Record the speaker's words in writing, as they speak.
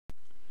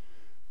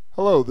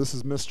Hello, this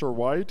is Mr.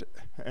 White,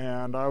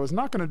 and I was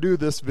not going to do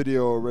this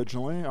video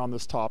originally on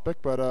this topic,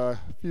 but a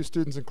few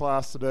students in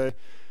class today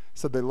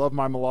said they love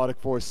my melodic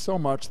voice so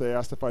much they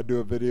asked if I'd do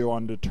a video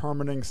on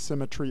determining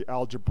symmetry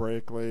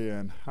algebraically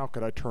and how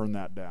could I turn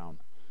that down.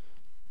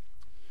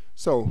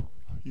 So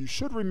you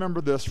should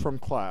remember this from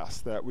class,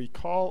 that we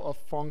call a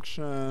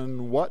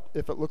function what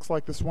if it looks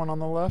like this one on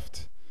the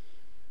left?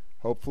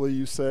 Hopefully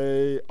you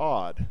say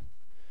odd.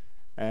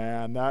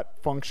 And that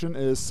function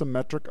is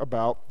symmetric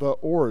about the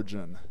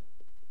origin.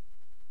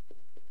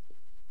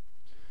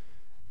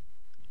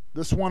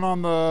 This one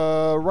on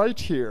the right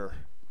here,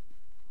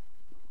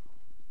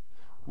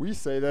 we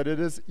say that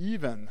it is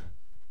even,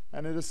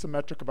 and it is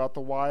symmetric about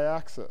the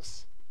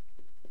y-axis.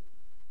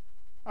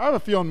 I have a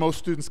feeling most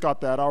students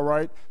got that all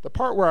right. The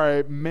part where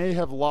I may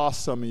have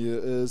lost some of you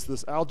is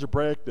this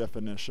algebraic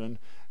definition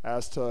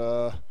as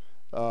to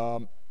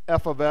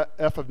f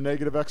of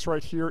negative x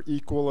right here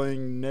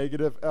equaling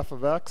negative f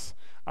of x.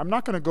 I'm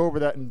not going to go over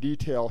that in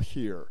detail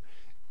here.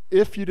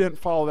 If you didn't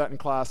follow that in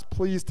class,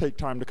 please take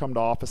time to come to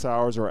office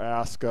hours or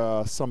ask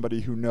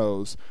somebody who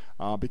knows,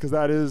 because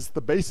that is the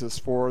basis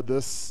for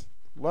this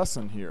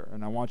lesson here,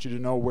 and I want you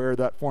to know where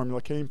that formula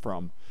came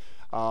from.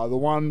 The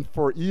one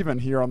for even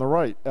here on the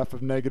right, f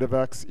of negative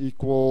x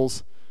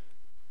equals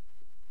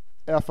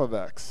f of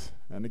x.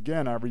 And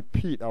again, I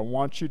repeat, I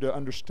want you to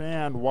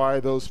understand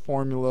why those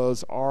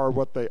formulas are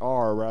what they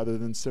are rather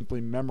than simply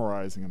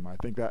memorizing them. I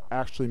think that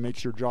actually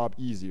makes your job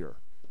easier.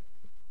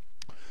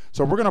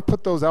 So we're going to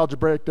put those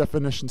algebraic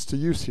definitions to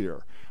use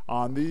here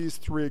on these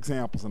three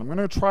examples. And I'm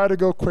going to try to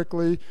go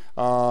quickly.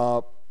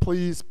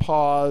 Please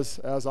pause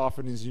as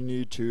often as you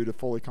need to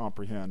fully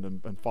comprehend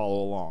and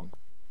follow along.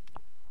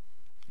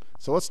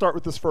 So let's start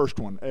with this first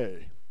one,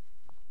 A.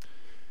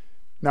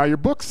 Now your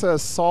book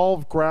says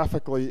solve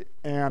graphically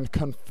and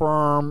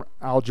confirm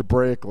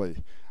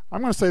algebraically.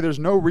 I'm going to say there's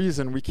no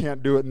reason we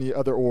can't do it in the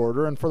other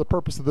order, and for the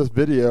purpose of this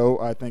video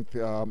I think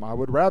I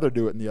would rather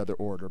do it in the other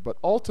order. But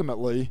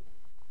ultimately,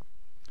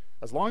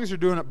 as long as you're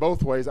doing it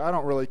both ways, I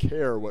don't really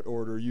care what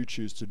order you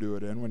choose to do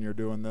it in when you're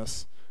doing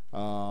this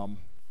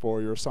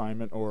for your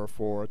assignment or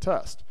for a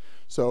test.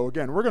 So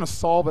again, we're going to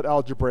solve it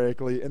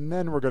algebraically and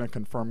then we're going to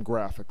confirm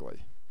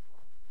graphically.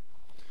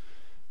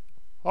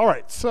 All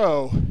right,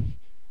 so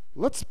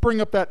let's bring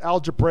up that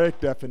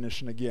algebraic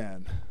definition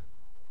again.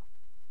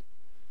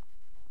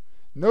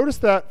 Notice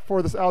that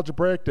for this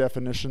algebraic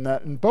definition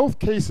that in both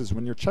cases,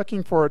 when you're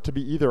checking for it to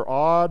be either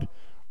odd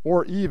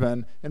or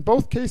even, in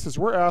both cases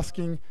we're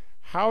asking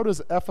how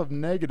does f of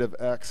negative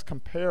x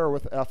compare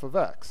with f of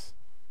x?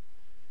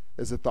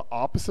 Is it the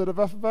opposite of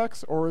f of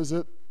x or is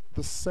it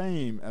the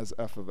same as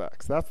f of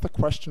x? That's the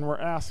question we're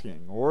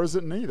asking. Or is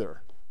it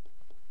neither?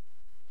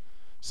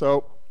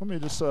 So let me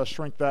just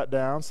shrink that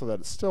down so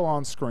that it's still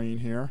on screen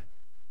here.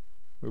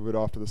 Move it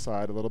off to the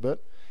side a little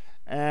bit.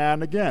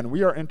 And again,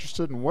 we are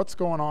interested in what's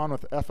going on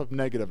with f of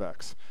negative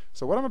x.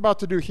 So what I'm about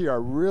to do here, I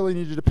really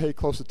need you to pay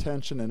close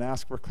attention and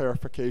ask for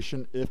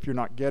clarification if you're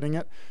not getting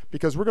it,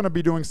 because we're going to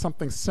be doing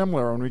something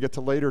similar when we get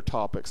to later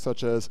topics,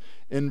 such as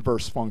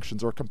inverse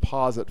functions or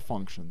composite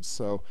functions.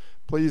 So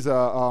please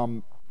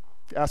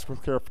ask for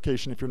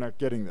clarification if you're not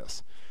getting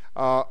this.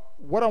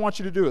 What I want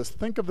you to do is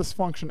think of this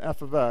function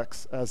f of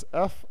x as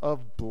f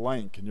of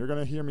blank, and you're going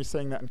to hear me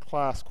saying that in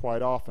class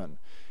quite often.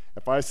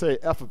 If I say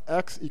f of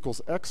x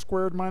equals x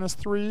squared minus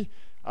 3,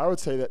 I would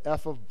say that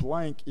f of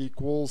blank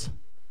equals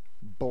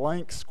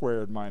blank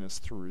squared minus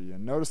 3.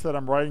 And notice that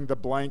I'm writing the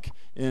blank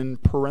in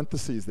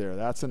parentheses there.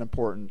 That's an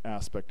important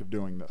aspect of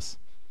doing this.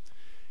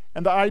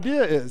 And the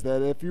idea is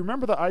that if you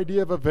remember the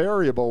idea of a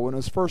variable when it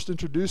was first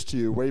introduced to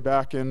you way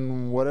back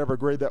in whatever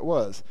grade that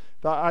was,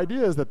 the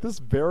idea is that this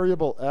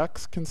variable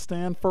x can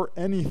stand for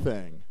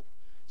anything.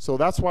 So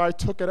that's why I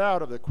took it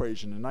out of the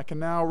equation, and I can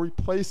now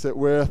replace it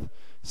with,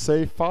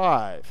 say,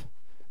 5.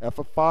 f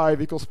of 5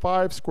 equals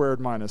 5 squared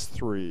minus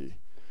 3.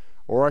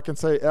 Or I can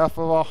say f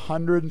of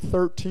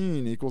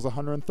 113 equals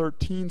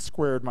 113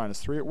 squared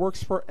minus 3. It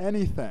works for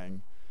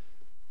anything.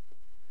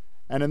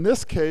 And in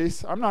this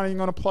case, I'm not even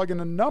going to plug in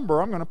a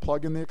number. I'm going to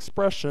plug in the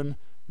expression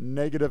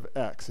negative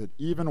x. It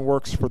even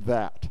works for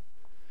that.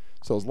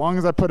 So as long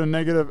as I put a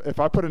negative, if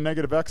I put a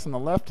negative x on the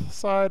left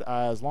side,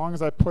 as long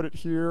as I put it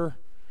here,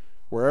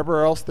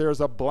 wherever else there's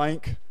a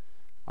blank,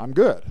 I'm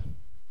good.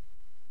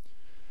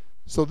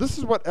 So this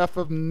is what f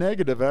of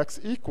negative x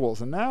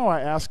equals. And now I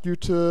ask you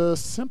to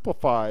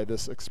simplify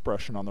this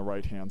expression on the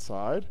right-hand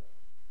side.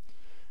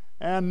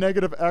 And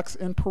negative x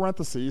in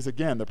parentheses,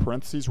 again, the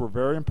parentheses were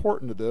very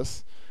important to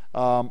this,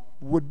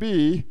 would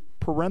be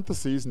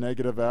parentheses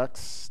negative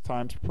x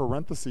times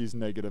parentheses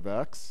negative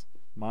x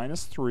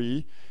minus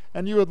 3.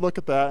 And you would look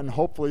at that and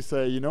hopefully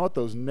say, you know what,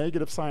 those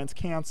negative signs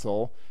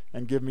cancel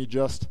and give me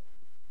just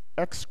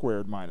x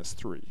squared minus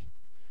 3.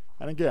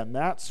 And again,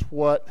 that's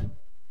what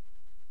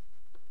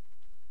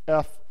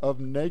f of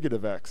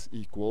negative x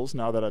equals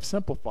now that I've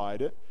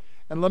simplified it.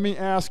 And let me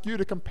ask you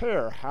to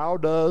compare. How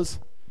does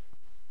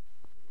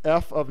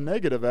f of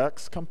negative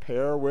x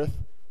compare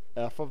with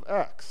f of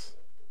x?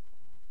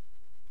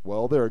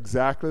 Well, they're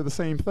exactly the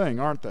same thing,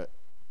 aren't they?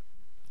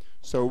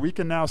 So we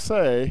can now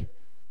say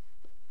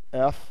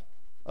f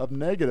of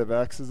negative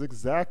x is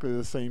exactly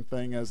the same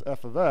thing as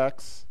f of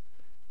x,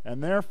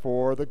 and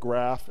therefore the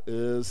graph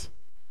is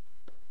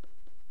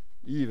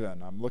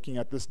even. I'm looking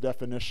at this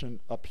definition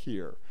up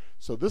here.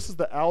 So this is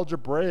the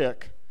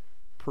algebraic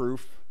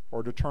proof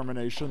or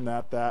determination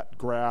that that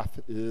graph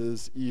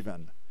is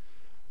even.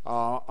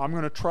 I'm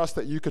going to trust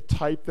that you could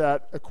type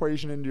that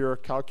equation into your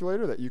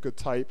calculator, that you could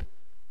type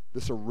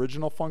this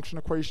original function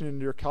equation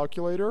into your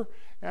calculator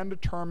and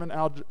determine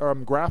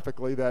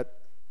graphically that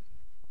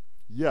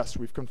yes,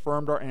 we've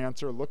confirmed our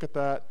answer. Look at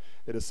that.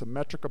 It is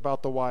symmetric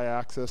about the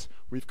y-axis.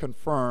 We've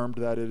confirmed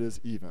that it is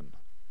even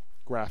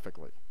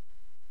graphically.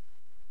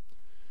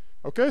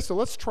 Okay, so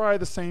let's try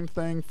the same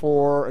thing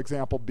for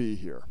example B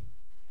here.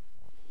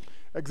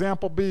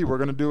 Example B, we're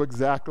going to do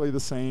exactly the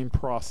same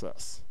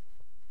process.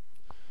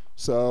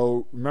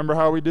 So remember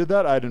how we did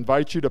that? I'd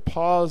invite you to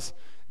pause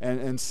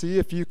and see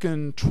if you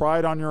can try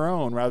it on your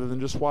own rather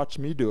than just watch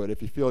me do it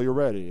if you feel you're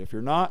ready. If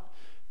you're not,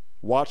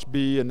 watch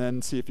B and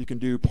then see if you can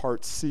do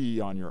part C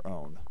on your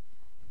own.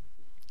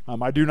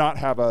 I do not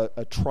have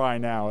a try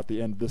now at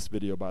the end of this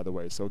video, by the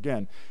way. So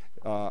again,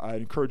 I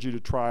encourage you to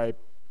try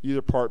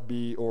either part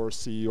B or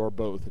C or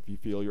both if you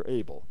feel you're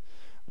able.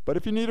 But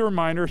if you need a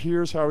reminder,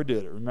 here's how we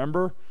did it.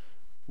 Remember,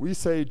 we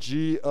say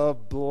g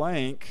of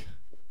blank,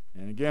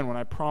 and again, when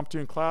I prompt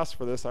you in class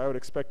for this, I would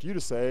expect you to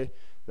say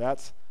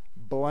that's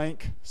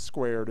blank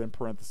squared in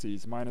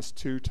parentheses, minus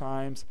 2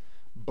 times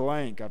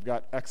blank. I've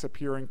got x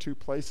appearing 2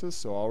 places,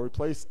 so I'll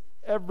replace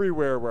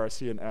everywhere where I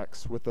see an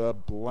x with a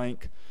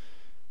blank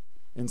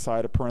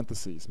inside of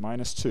parentheses,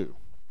 minus 2.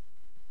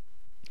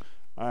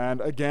 And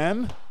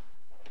again,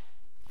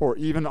 for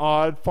even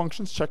odd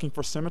functions, checking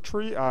for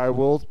symmetry, I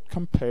will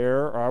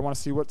compare, or I want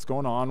to see what's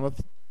going on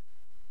with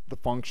the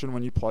function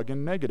when you plug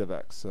in negative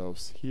x. So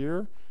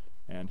here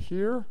and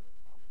here.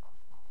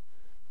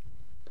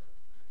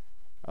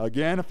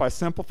 Again, if I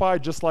simplify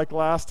just like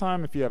last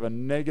time, if you have a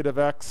negative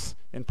x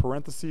in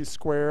parentheses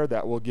squared,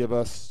 that will give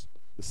us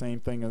the same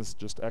thing as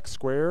just x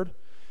squared.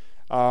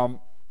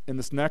 In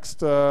this next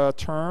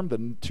term,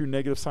 the 2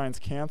 negative signs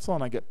cancel,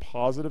 and I get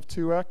positive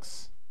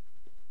 2x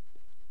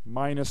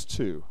minus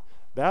 2.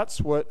 That's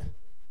what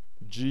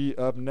g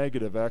of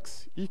negative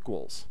x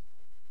equals.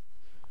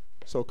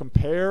 So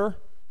compare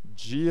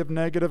g of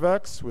negative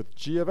x with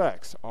g of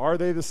x. Are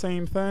they the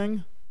same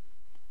thing?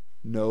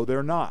 No,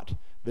 they're not.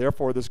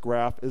 Therefore, this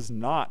graph is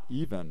not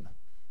even.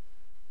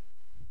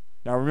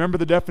 Now remember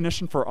the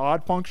definition for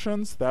odd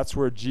functions? That's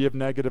where g of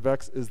negative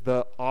x is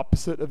the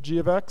opposite of g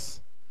of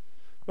x.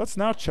 Let's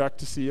now check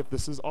to see if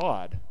this is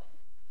odd.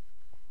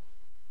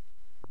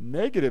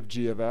 Negative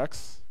g of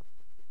x,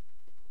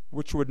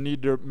 which would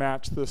need to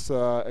match this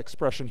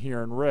expression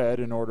here in red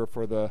in order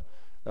for the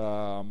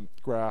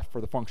graph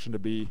for the function to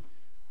be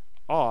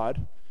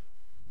odd,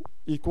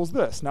 equals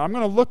this. Now I'm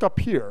going to look up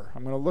here.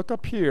 I'm going to look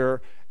up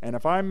here, and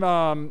if I'm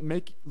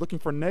looking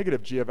for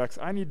negative g of x,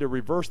 I need to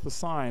reverse the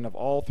sign of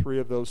all 3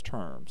 of those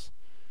terms.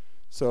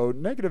 So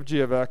negative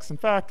g of x, in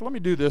fact, let me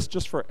do this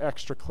just for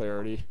extra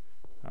clarity.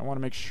 I want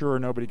to make sure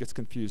nobody gets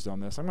confused on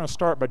this. I'm going to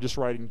start by just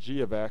writing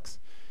g of x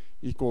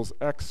equals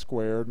x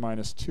squared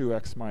minus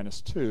 2x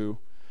minus 2.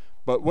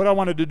 But what I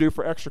wanted to do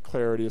for extra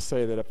clarity is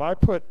say that if I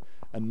put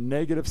a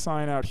negative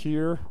sign out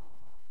here,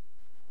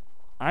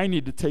 I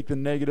need to take the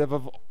negative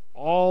of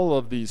all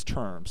of these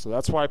terms. So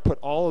that's why I put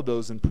all of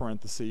those in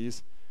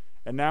parentheses.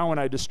 And now when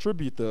I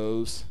distribute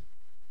those,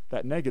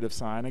 that negative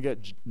sign, I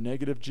get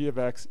negative g of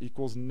x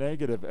equals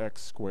negative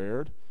x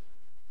squared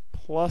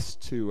plus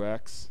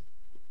 2x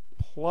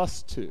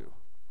plus 2.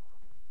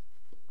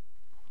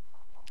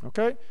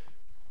 Okay?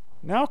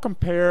 Now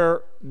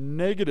compare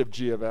negative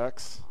g of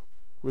x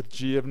with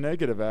g of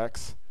negative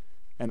x,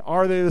 and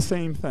are they the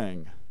same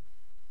thing?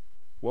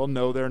 Well,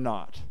 no, they're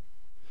not.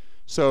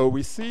 So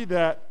we see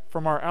that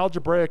from our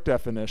algebraic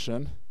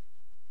definition,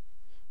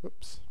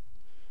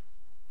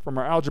 from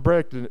our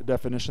algebraic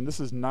definition, this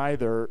is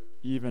neither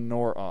even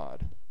nor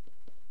odd.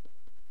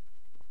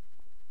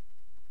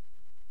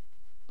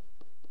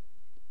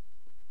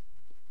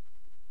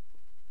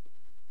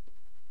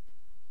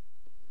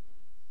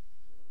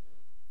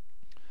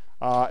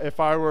 If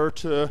I were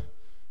to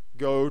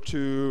go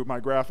to my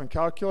graphing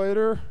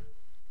calculator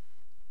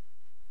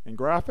and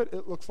graph it,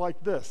 it looks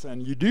like this.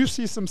 And you do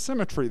see some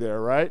symmetry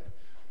there, right?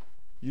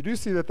 You do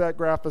see that that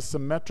graph is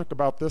symmetric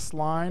about this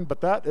line,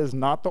 but that is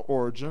not the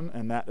origin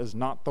and that is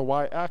not the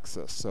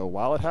y-axis. So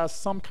while it has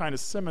some kind of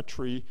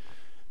symmetry,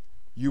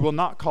 you will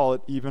not call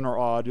it even or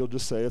odd. You'll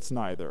just say it's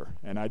neither.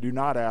 And I do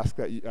not ask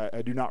that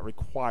I do not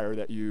require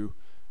that you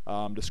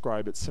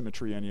describe its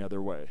symmetry any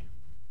other way.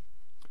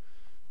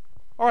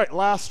 All right,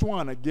 last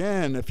one.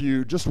 Again, if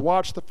you just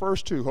watched the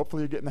first 2,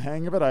 hopefully you're getting the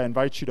hang of it. I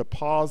invite you to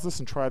pause this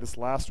and try this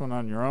last one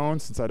on your own,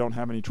 since I don't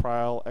have any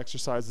trial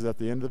exercises at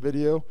the end of the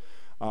video.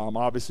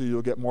 Obviously,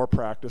 you'll get more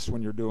practice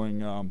when you're doing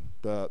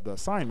the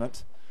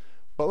assignment.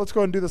 But let's go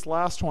ahead and do this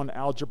last one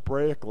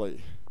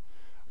algebraically.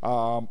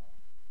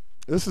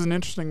 This is an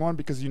interesting one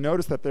because you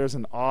notice that there's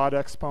an odd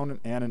exponent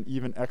and an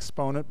even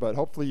exponent, but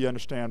hopefully you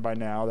understand by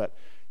now that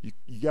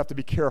you have to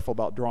be careful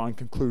about drawing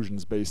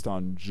conclusions based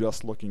on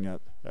just looking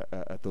at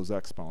those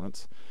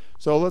exponents.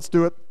 So let's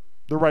do it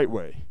the right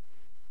way.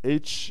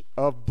 H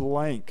of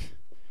blank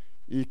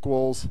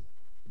equals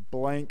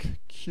blank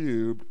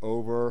cubed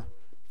over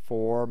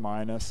 4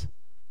 minus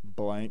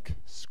blank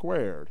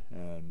squared.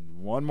 And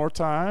one more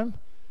time,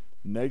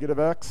 negative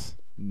x,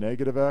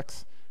 negative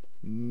x,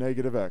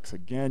 negative x.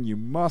 Again, you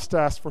must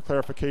ask for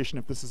clarification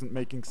if this isn't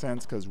making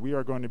sense, because we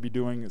are going to be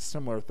doing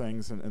similar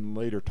things in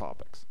later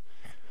topics.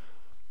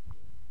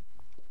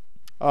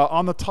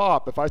 On the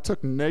top, if I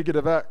took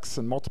negative x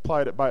and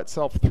multiplied it by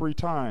itself 3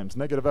 times,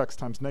 negative x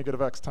times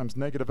negative x times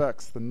negative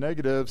x, the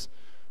negatives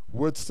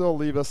would still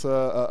leave us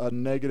a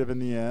negative in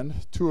the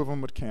end. 2 of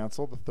them would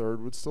cancel, the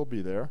third would still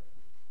be there.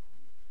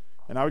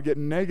 And I would get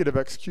negative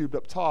x cubed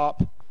up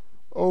top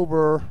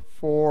over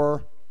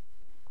 4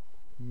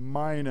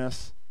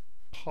 minus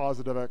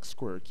positive x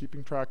squared.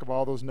 Keeping track of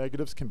all those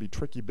negatives can be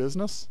tricky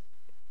business.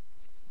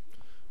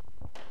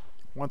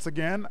 Once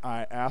again,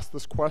 I ask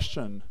this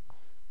question: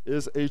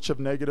 is h of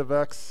negative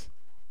x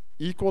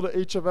equal to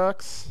h of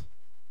x?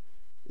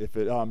 If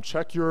it,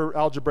 check your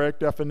algebraic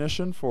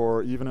definition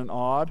for even and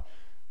odd.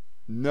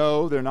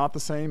 No, they're not the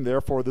same,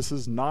 therefore this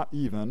is not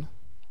even.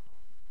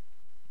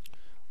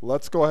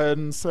 Let's go ahead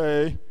and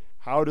say,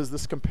 how does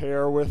this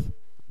compare with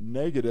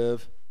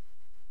negative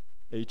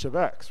h of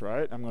x,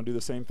 right? I'm going to do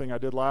the same thing I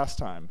did last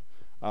time.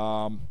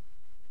 I'm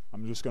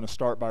just going to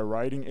start by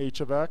writing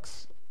h of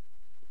x.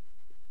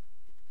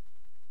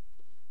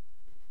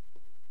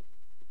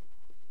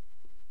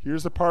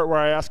 Here's the part where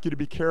I ask you to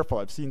be careful.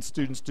 I've seen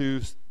students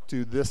do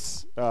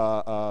this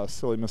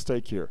silly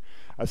mistake here.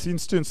 I've seen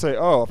students say,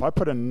 oh, if I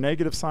put a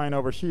negative sign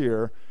over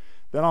here,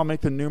 then I'll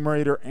make the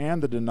numerator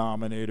and the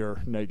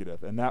denominator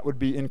negative. And that would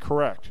be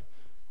incorrect.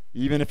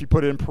 Even if you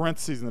put it in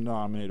parentheses in the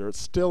denominator, it's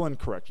still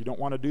incorrect. You don't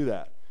want to do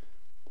that.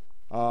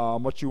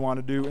 What you want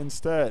to do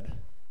instead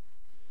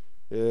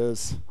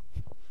is,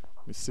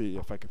 let me see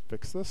if I can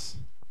fix this.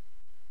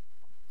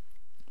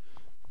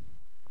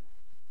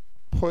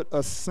 Put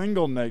a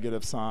single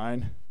negative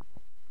sign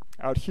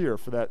out here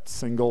for that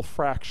single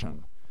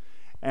fraction.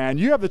 And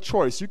you have the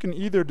choice. You can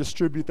either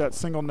distribute that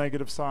single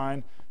negative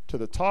sign to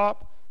the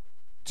top,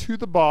 to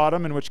the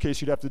bottom, in which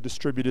case you'd have to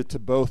distribute it to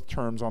both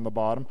terms on the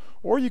bottom,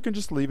 or you can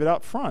just leave it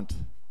out front.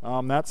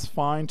 That's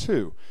fine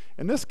too.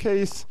 In this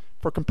case,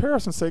 for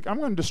comparison's sake, I'm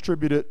going to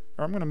distribute it,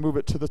 or I'm going to move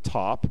it to the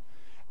top.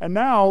 And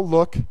now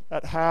look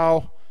at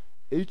how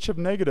h of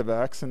negative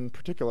x, in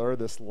particular,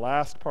 this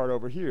last part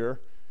over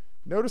here,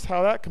 notice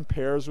how that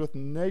compares with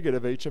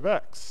negative h of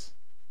x.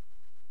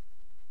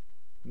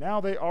 Now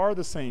they are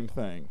the same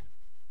thing.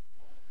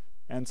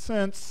 And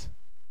since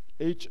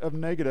h of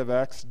negative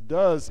x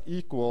does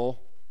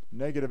equal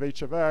negative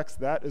h of x,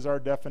 that is our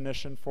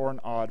definition for an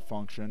odd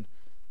function,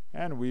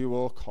 and we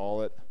will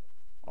call it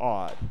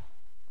odd.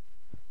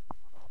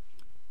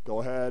 Go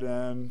ahead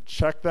and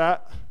check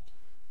that.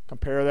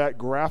 Compare that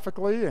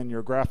graphically, and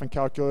your graphing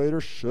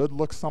calculator should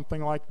look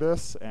something like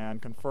this,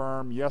 and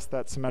confirm, yes,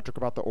 that's symmetric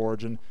about the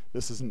origin.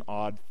 This is an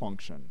odd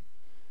function.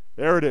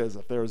 There it is.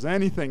 If there was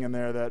anything in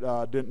there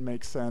that didn't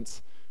make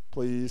sense,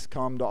 please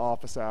come to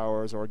office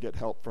hours or get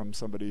help from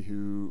somebody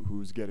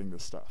who's getting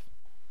this stuff.